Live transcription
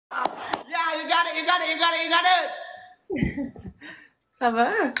it.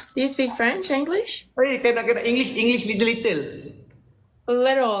 Sebab, do you speak French, English? Hey, can English little.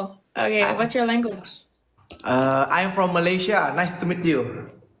 Little. Okay, what's your language? I'm from Malaysia. Nice to meet you.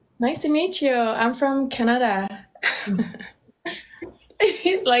 Nice to meet you. I'm from Canada.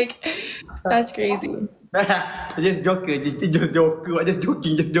 He's like, that's crazy. just joking. What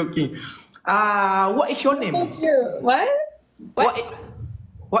is your name? Thank you. What?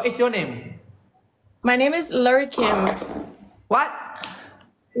 What is your name? My name is Laurie Kim. What?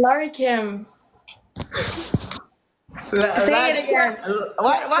 Laurie Kim. Say it again.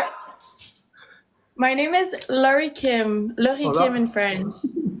 What? My name is Laurie Kim. Laurie Kim in French.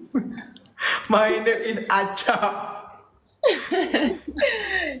 My name is Acap.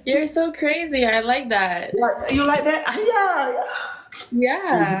 You're so crazy. I like that. You like that? Yeah.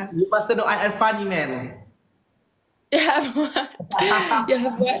 Yeah. You must know I'm a funny man. Yeah. What?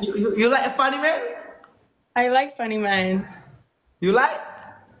 You like a funny man? I like funny man. You like?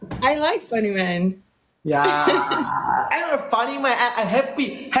 I like funny man. Yeah. I'm a funny man. I'm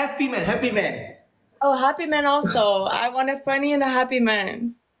happy man. Oh, happy man also. I want a funny and a happy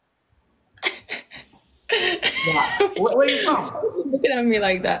man. Yeah. Where are you from? Looking at me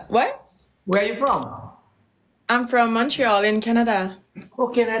like that. What? Where are you from? I'm from Montreal in Canada. Oh,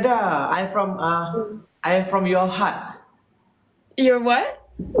 Canada. I'm from your heart. You're what?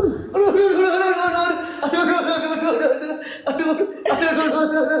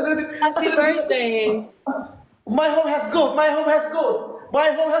 Happy birthday. My home has ghost.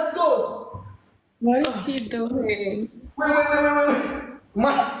 What is he doing? Wait.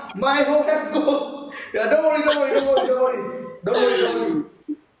 My home has ghost. Yeah, don't worry. Don't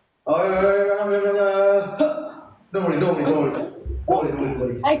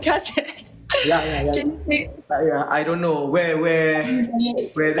worry. I catch it. Yeah. Can you see? Yeah, I don't know where.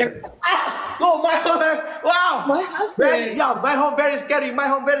 Oh, my home! Wow! What happened? My home very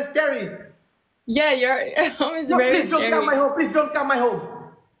scary. Yeah, your home is very Please don't scary. come my home.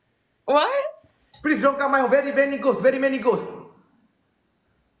 What? Please don't come my home. Very many ghosts.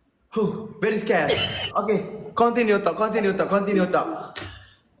 Very scared. Okay, continue talk. Wow.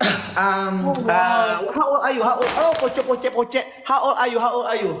 How old are you? Oh, poche. How old are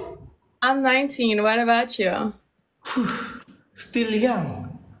you? I'm 19. What about you? Still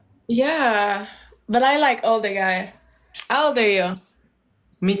young. Yeah, but I like older guy. How old are you?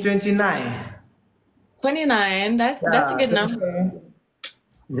 Me 29. 29. That's a good number.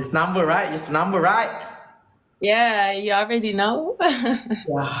 This number, right? Yeah, you already know. Yeah.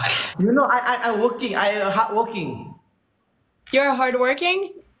 You know, I'm working. I hard working. You're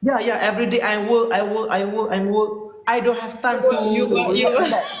hardworking? Yeah. Every day I work. I don't have time to.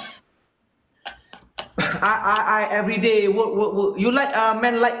 I every day work. You like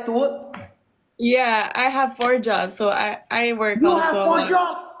men like to work? Yeah, I have 4 jobs, so I work You also. have 4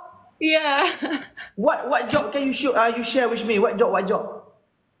 jobs? Yeah. What job can you share with me? What job?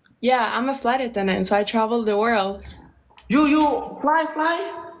 Yeah, I'm a flight attendant, so I travel the world. You fly?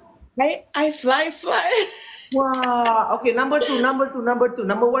 I fly. Wow. Okay, number 2. Number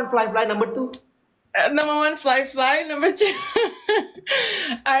 1, fly. Number 2. Number 1, fly. Number 2,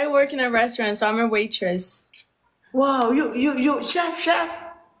 I work in a restaurant, so I'm a waitress. Wow, you chef.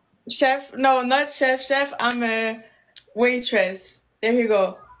 Chef? No, not chef. I'm a waitress. There you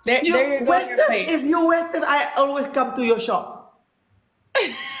go. There you go. Waiter, Your plate. if you waiter, I always come to your shop.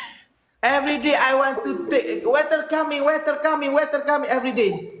 Every day I want to take waiter coming every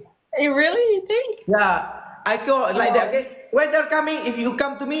day. You really? You think? Yeah, I call like that. Okay, waiter coming. If you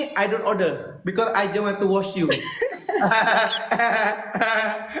come to me, I don't order because I just want to wash you.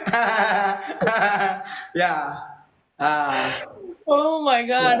 Yeah. Oh my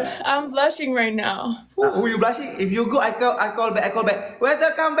God, I'm blushing right now. Who you blushing? If you go, I call back.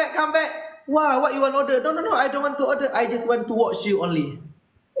 Waiter, come back. Wow, what you want to order? No, I don't want to order. I just want to watch you only.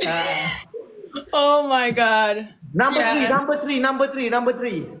 Oh my God. Number three. Number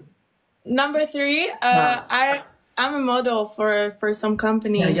 3, I'm a model for some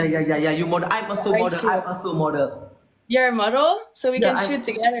company. Yeah. You model. I'm also model. You're a model, so we can shoot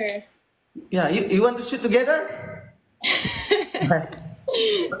together. Yeah, you want to shoot together?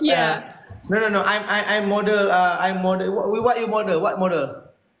 Yeah. No. I'm model. I'm model. What you model? What model?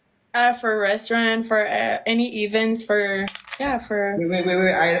 For restaurant, for any events, for. Wait. I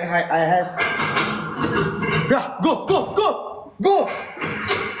have. Yeah, go.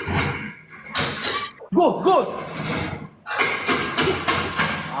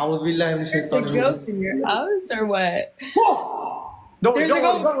 I will be like, There's a ghost in your house or what? Don't There's a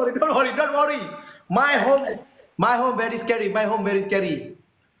ghost. worry. My home very scary.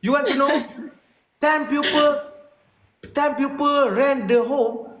 You want to know? 10 people, 10 people rent the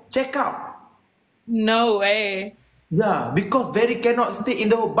home, check out. No way. Yeah, because very cannot stay in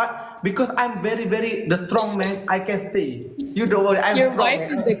the home, but because I'm very, very the strong man, I can stay. You don't worry, I'm Your strong wife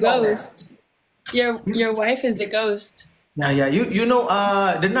man. is the ghost. Your wife is the ghost. Yeah. You know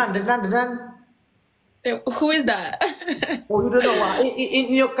Dengan. Who is that? Oh, you don't know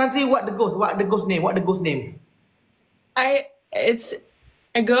in your country what the ghost? What the ghost name? What the ghost name? It's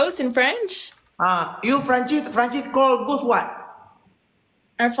a ghost in French? You Francis call ghost what?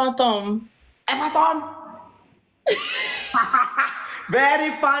 Un fantôme. Apatom. Very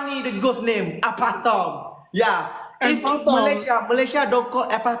funny the ghost name Apatom. Yeah. If Malaysia don't call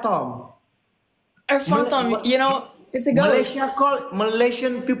Apatom. Un fantôme. You know, it's a ghost.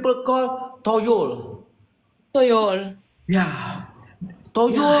 Malaysian people call Toyol. Toyol. Yeah.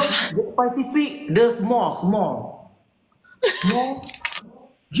 Toyol, the specific, the small. No?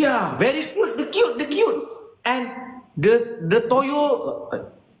 Yeah, very cute, the cute. And the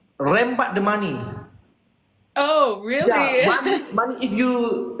Toyol rembat the money. Oh, really? Yeah, money if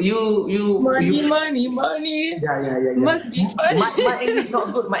you Money. Yeah. Must be fun.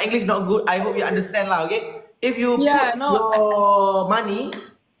 My English not good. I hope you understand lah, okay? If you put no, your money,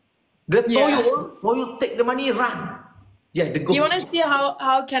 the Yeah. Toyol take the money, run. Yeah, the go. You want to see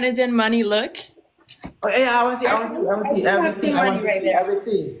how Canadian money look? Oh, yeah, I want to see some money right there.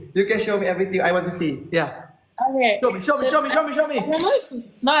 everything. You can show me everything. I want to see. Yeah. Okay. Show me.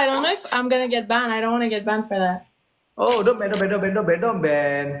 No, I don't know if I'm gonna get banned. I don't want to get banned for that. Oh, don't ban.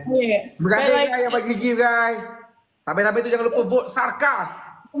 Yeah. Terima kasih guys yang bagi gift guys. Sampai tu jangan lupa vote sarkas.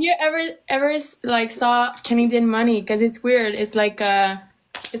 You ever like saw Canadian money? Because it's weird. It's like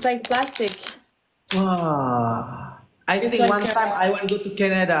plastic. Wah. I It's think like one time I want to go to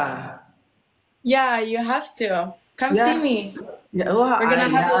Canada. Yeah, you have to come Yeah. see me. Yeah, wah, We're gonna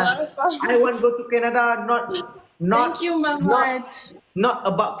have a lot of fun. I want to go to Canada, not Thank you, my heart. not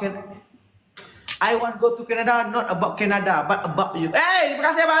about I want to go to Canada, not about Canada, but about you. Hey,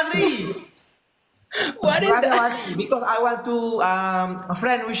 terima kasih Abang Adri. What is Terima kasih, that? Abang Adri, because I want to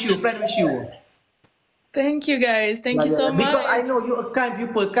friend with you. Thank you guys. Thank you so Because I much. know you a kind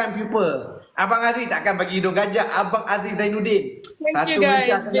people. Abang Adri takkan bagi hidung gajah. Abang Adri Zainuddin. Thank you,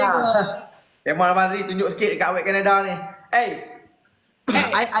 Malaysia guys. Big kenal. love. Memang Abang Adri tunjuk sikit dekat Awek Kanada ni. Hey.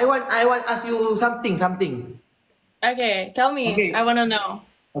 I want ask you something. Okay, tell me. Okay. I want to know.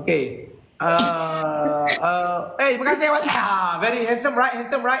 Okay. Hey, terima kasih Abang. Very handsome, right? You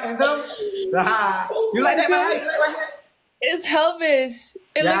like that, man? You like my hair? It's Elvis.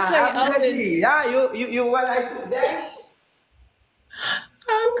 It looks like Elvis. Yeah, you want I put that?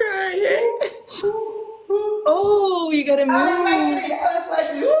 I'm crying. Oh, you gotta move. Ellen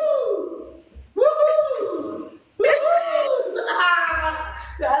Flashley,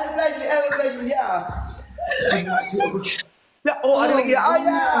 yeah. Yeah, oh, ada lagi. Oh,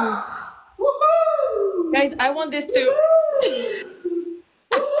 yeah. Woohoo! Guys, I want this too.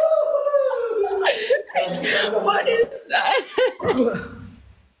 What is that?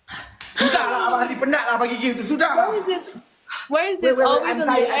 Sudahlah, Abang Adi penat lah bagi gift tu. Sudah. Why is it always I'm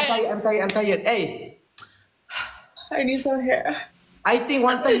on your head? I'm tired. Hey, I need some hair. I think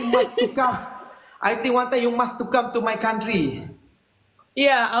one time you must to come to my country.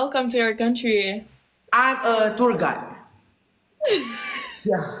 Yeah, I'll come to your country. I'm a tour guide.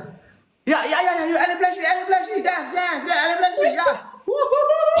 Yeah. You Ellen Flashley, dance, Ellen Flashley, yeah.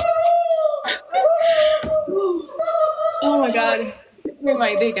 Oh my god. This made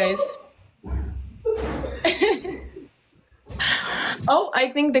my day, guys. Oh, I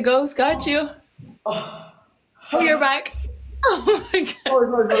think the ghost got you. Oh, you're back. Oh my god.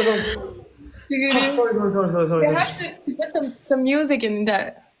 Sorry. You have to put some music in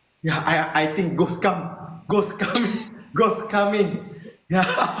that. Yeah, I think ghost coming. Yeah,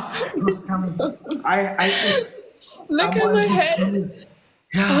 ghost coming. I think. Look at my head.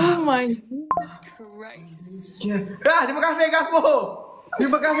 Yeah. Oh my Jesus Christ. Ya, terima kasih Gaspo. Ya,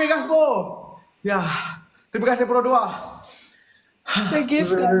 terima kasih Pro 2. The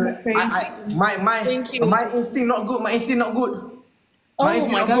gift got me crazy. Thank you. My instinct not good. Oh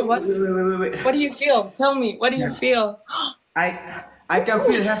my god, what? Wait. What do you feel? Tell me, what do you feel? I can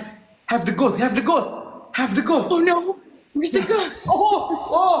feel have the ghost. Oh no, where's the ghost?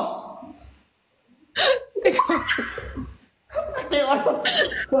 Oh. The ghost.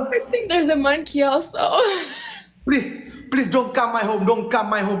 I think there's a monkey also. Please don't come my home.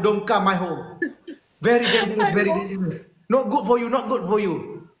 Very dangerous. Not good for you.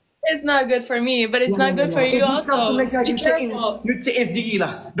 It's not good for me, but it's not good for you Come to also. Malaysia, Be careful. you check in sendiri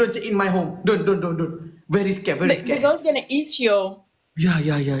lah. Don't check in my home. Don't. Very scary. The ghost gonna eat you. Yeah,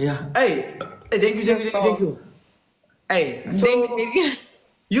 yeah, yeah, yeah. Hey, thank you. Hey, so Baby.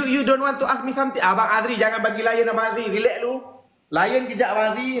 you don't want to ask me something? Abang Adri, jangan bagi layan Abang Adri. Relax lu. Layan kejap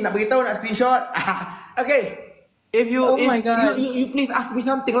Abang Adri, nak beritahu nak screenshot. Okay. If you Oh if my God. you please ask me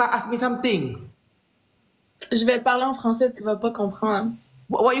something lah, ask me something. Je vais te parler en français, tu vas pas comprendre.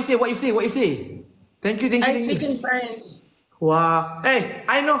 What you say? What you say? What you say? Thank you, thank you, I thank speak you. in French. Wow. Hey,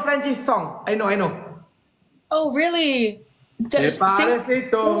 I know French song. I know. Oh, really? Sing a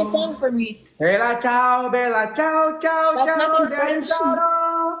song for me. Bella ciao, ciao, That's not ciao, in French.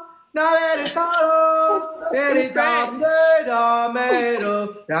 no In French.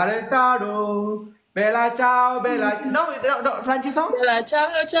 Bella ciao, no, French song? Bella,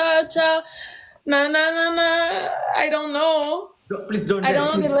 ciao, ciao, ciao. Na na na na. I don't know. Please don't I dare.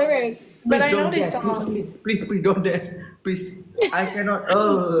 don't know the lyrics, but I know this song. Please don't dare. Please, I cannot.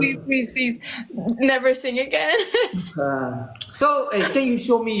 Please. Never sing again. So, can you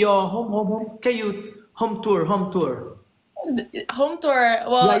show me your home? Can you home tour? Home tour.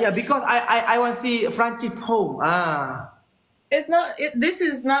 Well, Yeah, because I want to see Francis home. it's not. This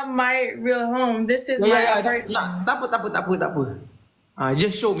is not my real home. This is my apartment. Tak apa.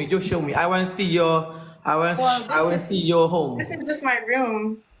 Just show me. I want to see your. I want to see your home. This is just my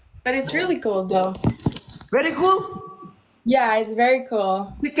room, but it's really cool though. Very cool. Yeah, it's very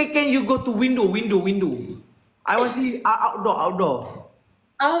cool. Can you go to window? I want to see outdoor.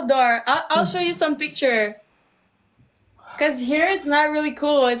 Outdoor. I'll show you some picture. Cause here it's not really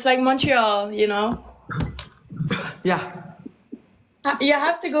cool. It's like Montreal, you know. Yeah. You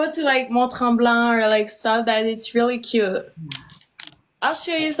have to go to like Mont Tremblant or like stuff that it's really cute. I'll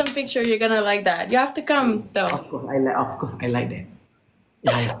show you some picture. You're gonna like that. You have to come though. Of course, I like that.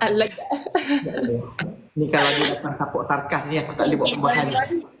 Yeah. I like that. Ni kalau dia datang tapuk sarkas ni aku tak boleh buat perubahan.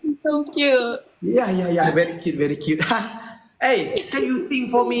 So cute. Yeah. Very cute. Hey, can you sing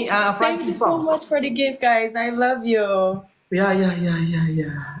for me Thank you Francis so song? much for the gift, guys. I love you. Yeah.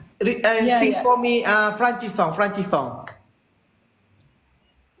 Sing Yeah. for me Francis song.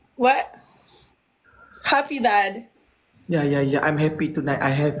 What? Happy Dad. Yeah. I'm happy tonight.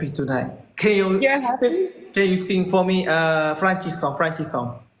 Can you You're happy? Can you sing for me Francis song?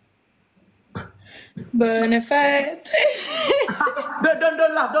 Bonne fête.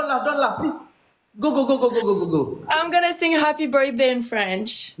 Don't laugh, please. Go. I'm gonna sing happy birthday in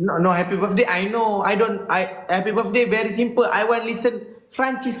French. No, happy birthday. I know. Happy birthday very simple. I want listen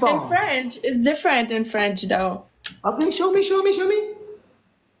Francis In song. French. It's different in French though. Okay, show me.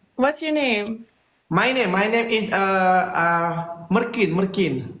 What's your name? My name is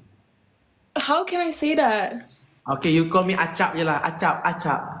Merkin. How can I say that? Okay, you call me Acap je lah. Acap.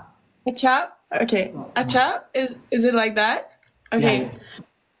 Acap? Okay. Acap? Is it like that? Okay. Yeah.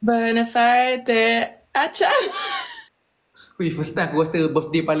 Bonne fête. Acap. Wih, first time aku rasa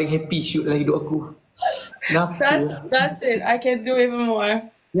birthday paling happy shoot dalam hidup aku. That's it. I can do even more.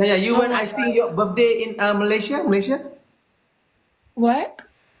 Yeah, you when I think your birthday in Malaysia? What?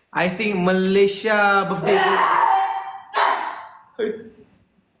 I think Malaysia birthday.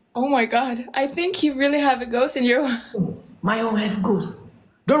 Oh my god. I think you really have a ghost in your My home have ghost.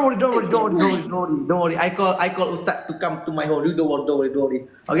 Don't worry. I call Ustaz to come to my home. You don't worry.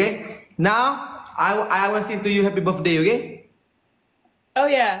 Okay? Now I will sing to you happy birthday, okay? Oh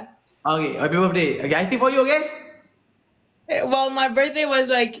yeah. Okay, happy birthday. Okay, I sing for you, okay? Well, my birthday was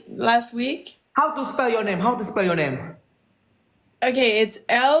like last week. How to spell your name? Okay, it's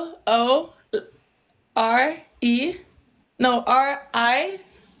RIEKI.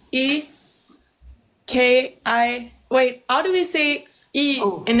 Wait, how do we say E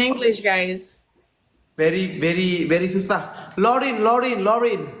in English, guys? Very susah. Lauren.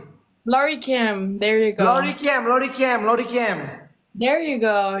 Laurie Kim. There you go. Laurie Cam. There you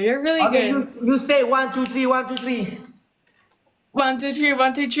go. You're really Okay, good. you say 1, 2, 3. 1, 2, 3.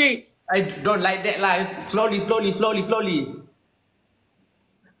 1, 2, 3. I don't like that lah. Slowly. What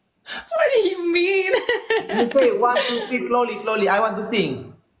do you mean? You say 1, 2, 3 slowly. I want to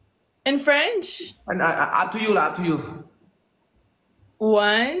sing. In French? And, up to you.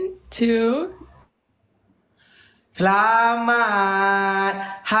 1, 2. Selamat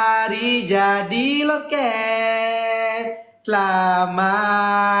hari jadi Lord Ken.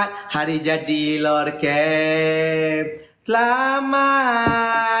 Selamat hari jadi Lord Ken.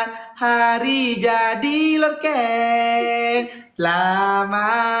 Selamat hari jadi Lord Ken.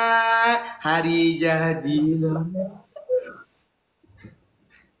 Selamat hari jadi Lord.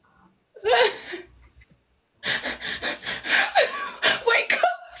 Wake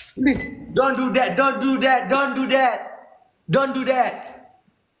up! Don't do that.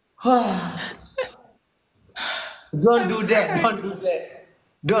 Don't do that. Don't do that.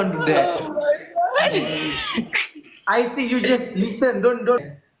 Don't do that. Oh my god. I think you just listen. Don't.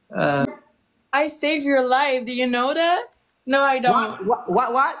 I save your life. Do you know that? No, I don't.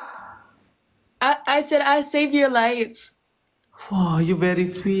 What? I said I save your life. Wow, you very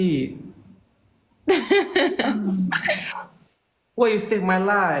sweet. Why you save my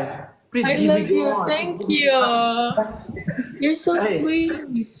life? Please I give me love you. one. Thank you. You're so Hey.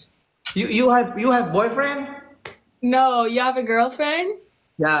 sweet. You have boyfriend? No, you have a girlfriend?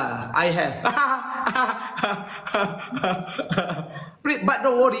 Yeah, I have. Please, but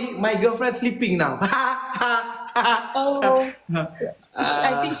don't worry, my girlfriend sleeping now. Oh,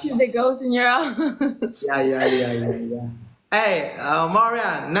 I think she's the ghost in your house. Yeah. Hey,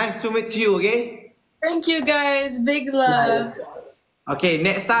 Marian, nice to meet you. Okay. Thank you guys. Big love. Okay,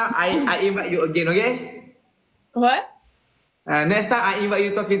 next time I invite you again. Okay. What? Next time I invite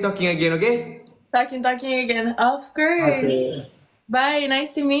you talking again. Okay. Talking again. Of course. Okay. Bye.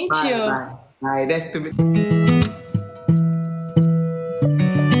 Nice to meet you. Bye. Nice to meet.